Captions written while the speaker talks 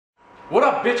What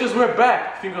up, bitches? We're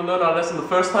back. Think we learned our lesson the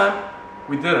first time?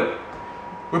 We didn't.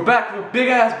 We're back with a big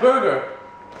ass burger.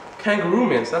 Kangaroo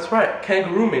Mince, that's right,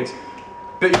 Kangaroo Mince.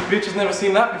 Bet you bitches never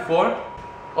seen that before.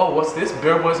 Oh, what's this?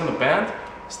 Bear Boys in the band?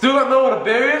 Still don't know what a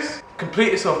bear is?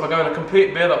 Complete yourself by going to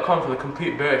CompleteBear.com for the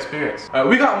complete bear experience. Alright,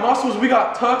 we got mussels, we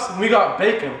got tucks, and we got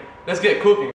bacon. Let's get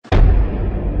cooking.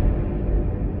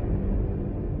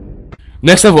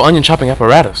 Next level onion chopping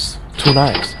apparatus. 2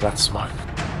 knives, that's smart.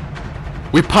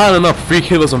 We piling up 3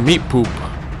 kilos of meat poop.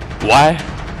 Why?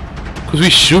 Cause we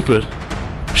stupid.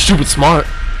 Stupid smart.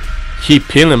 Keep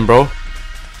peeling, bro.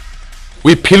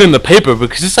 We peeling the paper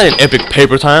because this ain't epic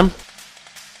paper time.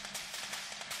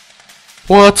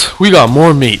 What? We got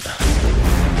more meat.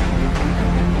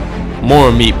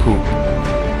 More meat poop.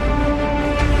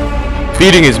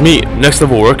 Feeding is meat. Next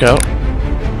level workout.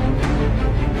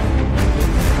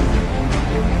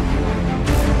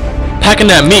 Packing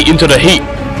that meat into the heat.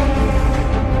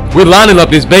 We're lining up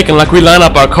this bacon like we line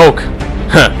up our Coke.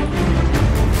 Huh.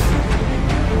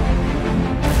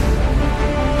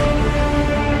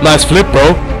 Nice flip,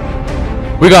 bro.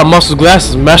 We got muscle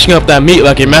glasses mashing up that meat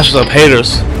like it mashes up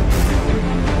haters.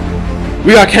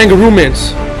 We got Kangaroo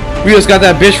Mince. We just got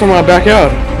that bitch from our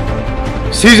backyard.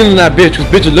 Seasoning that bitch, cause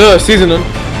bitches love seasoning.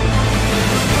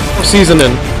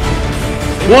 Seasoning.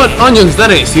 What? Onions,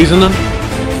 that ain't seasoning.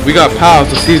 We got piles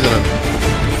to seasoning.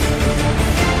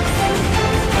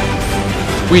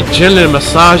 We gently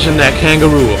massaging that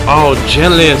kangaroo, all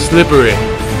gently and slippery.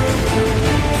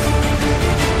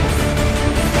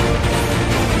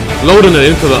 Loading it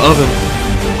into the oven.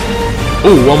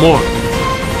 Ooh, one more.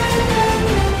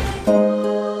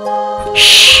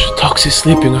 Shh, Toxie's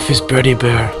sleeping with his birdie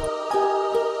bear.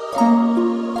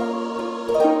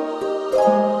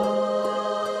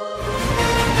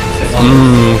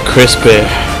 Mmm, crispy.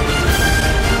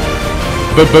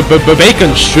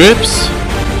 Bacon strips?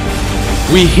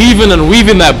 We heaving and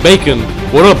weaving that bacon.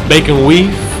 What up, bacon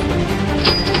weave?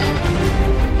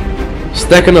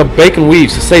 Stacking up bacon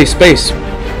weaves to save space.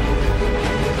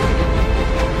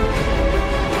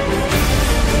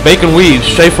 Bacon weaves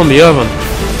straight from the oven,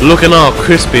 looking all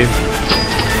crispy.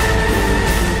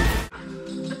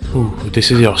 Ooh,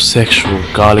 this is your sexual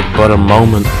garlic butter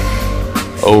moment.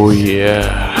 Oh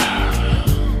yeah.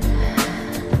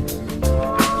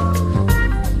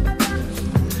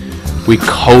 We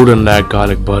coating that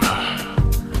garlic butter.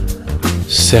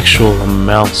 Sexual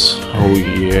amounts. Oh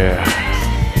yeah.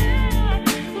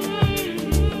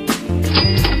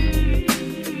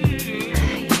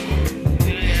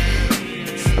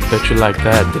 I bet you like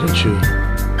that, didn't you?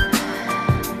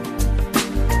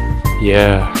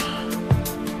 Yeah.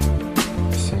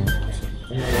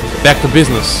 Back to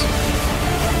business.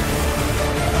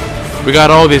 We got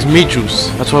all this meat juice.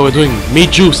 That's why we're doing meat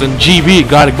juice and GB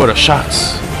garlic butter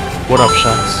shots. What up,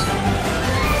 shots?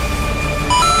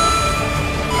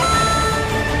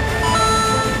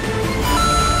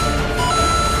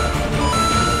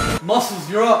 Muscles,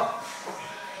 you're up.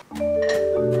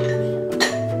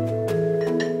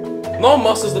 No,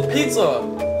 Muscles, the pizza.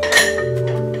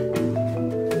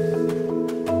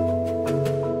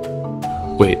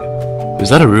 Wait, is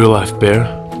that a real life bear?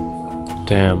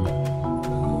 Damn.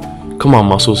 Come on,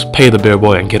 Muscles, pay the bear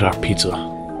boy and get our pizza.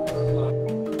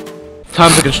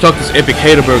 Time to construct this epic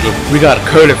hater burger. We got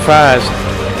curly fries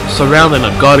surrounding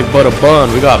a garlic butter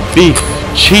bun. We got beef,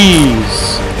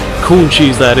 cheese, coon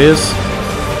cheese that is,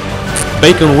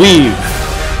 bacon weave,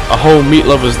 a whole meat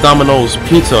lovers Domino's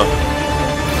pizza.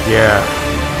 Yeah.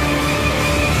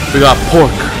 We got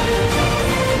pork,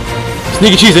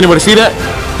 sneaky cheese. Anybody see that?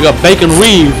 We got bacon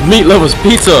weave, meat lovers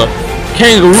pizza,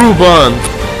 kangaroo bun,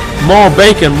 more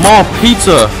bacon, more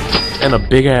pizza, and a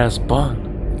big ass bun.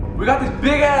 We got this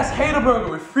big ass hater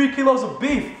burger with 3 kilos of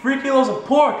beef, 3 kilos of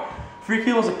pork, 3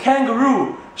 kilos of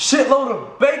kangaroo, shitload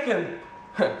of bacon,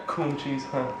 coon cheese,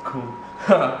 cool.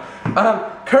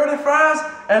 Curly fries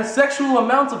and sexual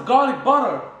amounts of garlic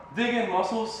butter. Dig in,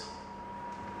 Muscles.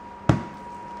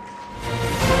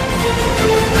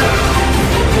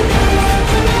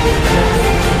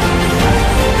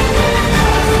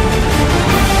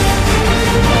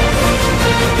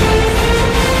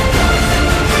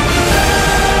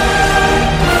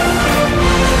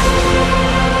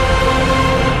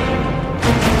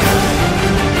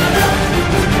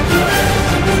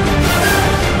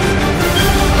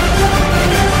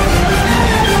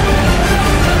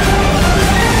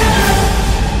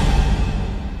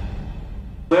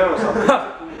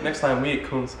 Next time we eat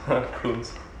coons.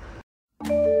 Coons.